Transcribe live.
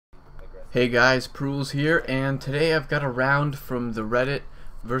Hey guys, Prules here, and today I've got a round from the Reddit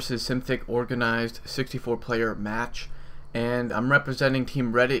versus Symthic organized 64-player match, and I'm representing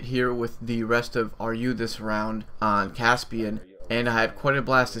Team Reddit here with the rest of Are You This round on Caspian, and I had quite a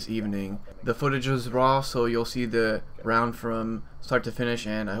blast this evening. The footage was raw, so you'll see the round from start to finish,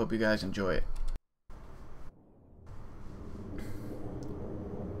 and I hope you guys enjoy it.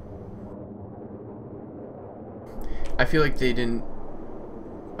 I feel like they didn't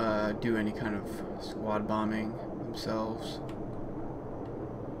do any kind of squad bombing themselves.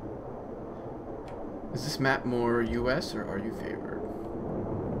 Is this map more US or are you favored?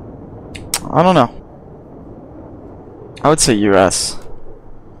 I don't know. I would say US.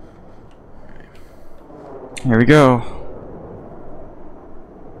 Okay. Here we go.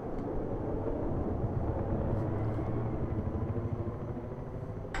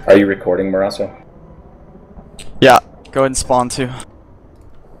 Are you recording, Mor4sso? Yeah, go ahead and spawn too.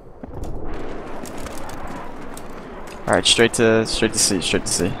 Alright, straight to C, straight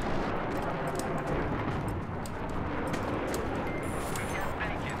to C.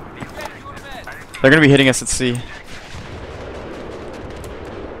 They're gonna be hitting us at C.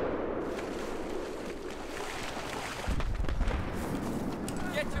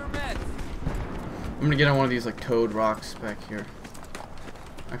 I'm gonna get on one of these like toad rocks back here.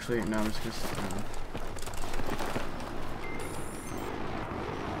 Actually, no, I'm just gonna sit down.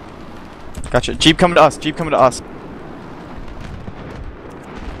 Gotcha. Jeep coming to us. Jeep coming to us.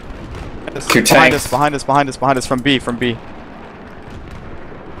 Two tanks. Behind us. From B. From B.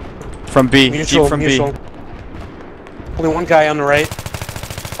 Mutual, Jeep from mutual. B. Only one guy on the right,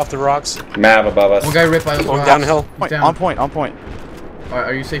 off the rocks. Mav above us. One guy ripped by the Going rocks. downhill. Down. On point.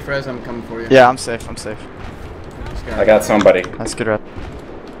 Are you safe, Rez? I'm coming for you. Yeah, I'm safe. This guy. I got somebody. That's good, rep.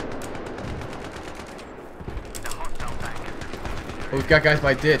 Oh, we've got guys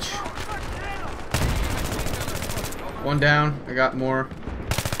by ditch. One down. I got more.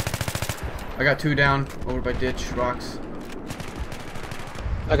 I got two down over by ditch rocks.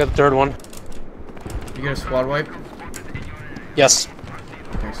 I got the third one. You get a squad wipe? Yes.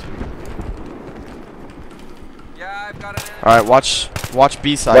 Okay, sweet. Alright, watch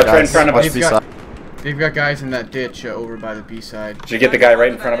B side, Watch guys. right in front of Watch us. B side. They've got guys in that ditch over by the B side. Did you get the guy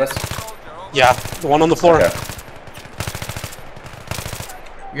right in front of us? Yeah, the one on the floor. Okay.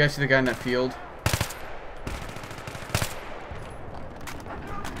 You guys see the guy in that field?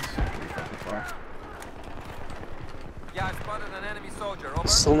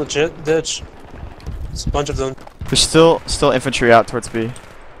 Still in the ditch. There's a bunch of them. There's still infantry out towards B.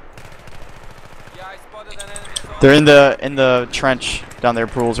 They're in the trench down there,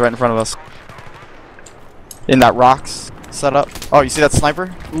 pools right in front of us. In that rocks setup. Oh, you see that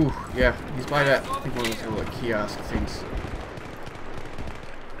sniper? Ooh, yeah. He's by that, I think one of those little like, kiosk things.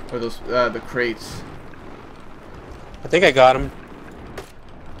 Or those, the crates. I think I got him.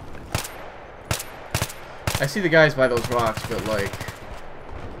 I see the guys by those rocks, but like,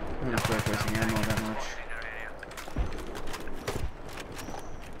 I don't feel like wasting ammo that much.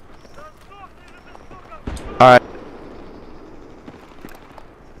 Alright.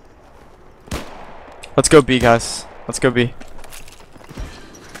 Let's go B, guys. Let's go B.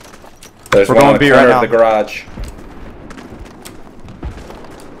 There's We're one going on the B corner right of the now. garage.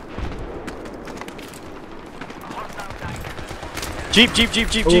 Jeep.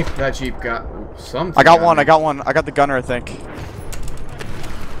 Ooh, that Jeep got something. I got on one. me. I got the gunner, I think.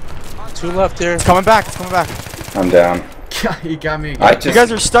 Two left there. It's coming back. I'm down. He got me I again. just, You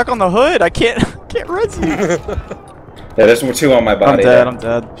guys are stuck on the hood. I can't res you. yeah, there's two on my body. I'm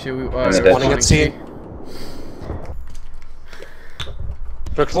dead. Should we, I'm dead. One at C.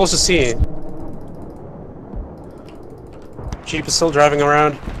 They're close to C. Jeep is still driving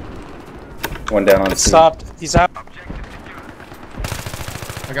around. One down on It's C. stopped. He's out.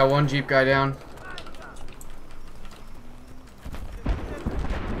 I got one Jeep guy down.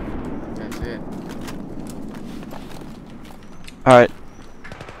 That's it. Alright.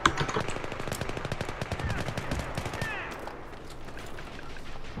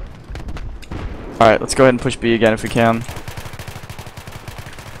 Alright, let's go ahead and push B again if we can.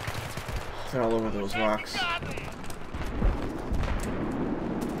 They're all over those rocks.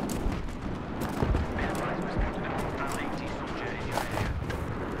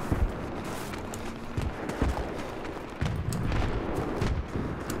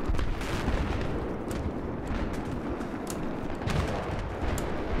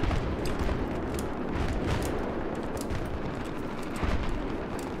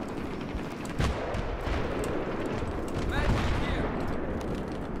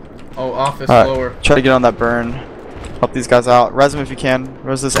 Oh, office lower. Try to get on that burn. Help these guys out. Res them if you can.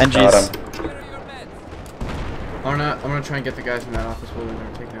 Res this Got NGs. him. I'm gonna try and get the guys in that office building that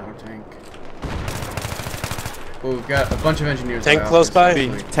are taking out our tank. Well, we've got a bunch of engineers. Tank by close office, by?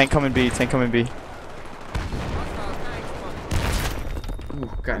 actually. Tank coming B. Tank coming B. Ooh,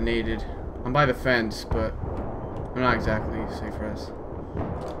 got naded. I'm by the fence, but I'm not exactly safe res.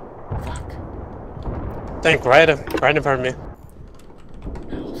 Fuck. Tank right in front of me.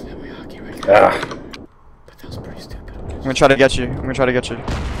 Ah. But that was pretty stupid. I'm gonna try to get you. I'm gonna try to get you.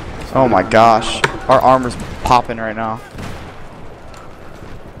 Oh my gosh. Our armor's popping right now.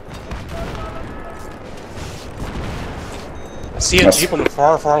 I see a jeep on the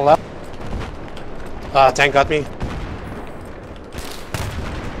far left. Tank got me.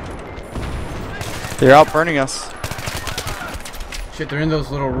 They're out burning us. Shit, they're in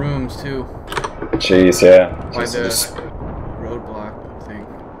those little rooms too. Jeez, yeah. By the Just- roadblock thing.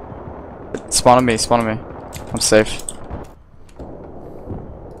 Spawn on me. Spawn on me. I'm safe.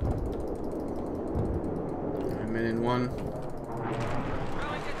 I'm in one.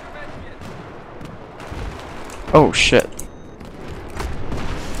 Oh shit.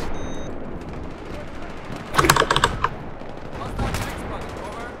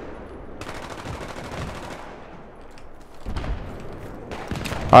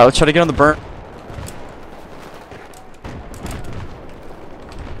 Alright, let's try to get on the burn.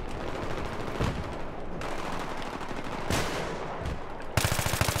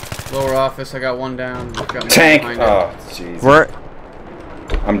 Lower office, I got one down. Got more Tank! behind it. Oh, jeez. We're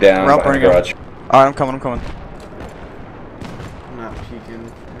I'm down. We're out Behind the burning garage. alright, I'm coming, I'm coming. I'm not peeking.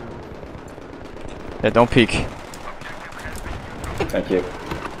 No. Yeah, don't peek. Thank you.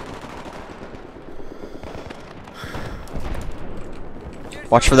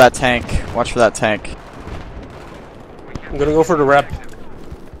 Watch for that tank. Watch for that tank. I'm gonna go for the rep.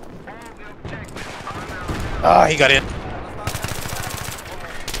 Ah, he got in. I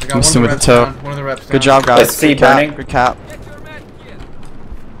got I'm one still of the with reps the toe. down. One of the reps Good down. job, guys. Is C Good cap. burning? Good cap.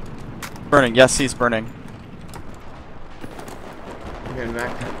 Burning. Yes, he's burning. I'm getting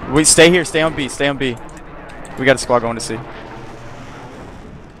back. Wait, stay here. Stay on B. Stay on B. We got a squad going to C.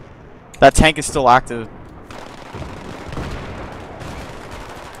 That tank is still active.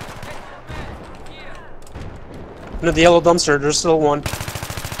 Into the yellow dumpster, there's still one.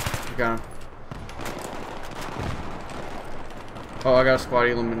 I got him. Oh, I got a squad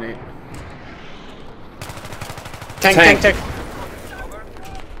eliminate. Tank. Tank,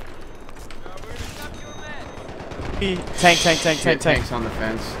 Shit, tank. tank's on the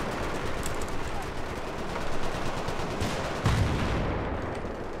fence.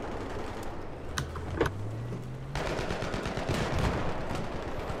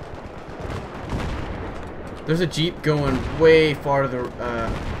 There's a jeep going way far to the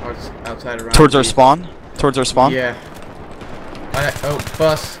outside around. Towards our the jeep. spawn? Towards our spawn? Yeah. Oh,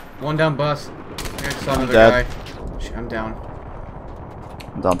 bus. One down bus. I just saw another dead. guy. Shit, I'm down.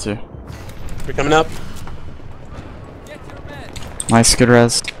 I'm down too. We're coming up. Nice, good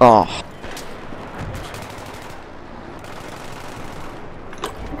res. Oh.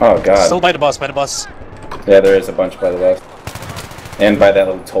 Oh, God. Still by the bus. Yeah, there is a bunch by the west. And by that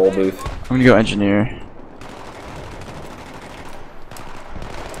little toll booth. I'm gonna go engineer.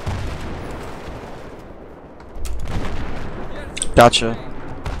 Gotcha.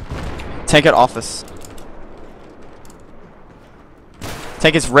 Tank at office.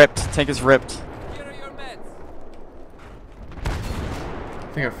 Tank is ripped. Tank is ripped.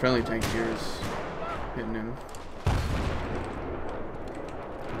 I think our friendly tank here is hitting him.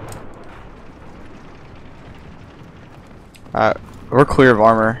 We're clear of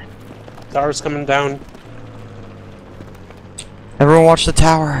armor. Tower's coming down. Everyone watch the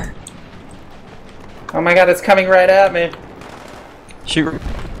tower. Oh my God, it's coming right at me. Shoot.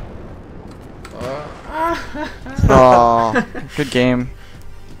 Oh, good game.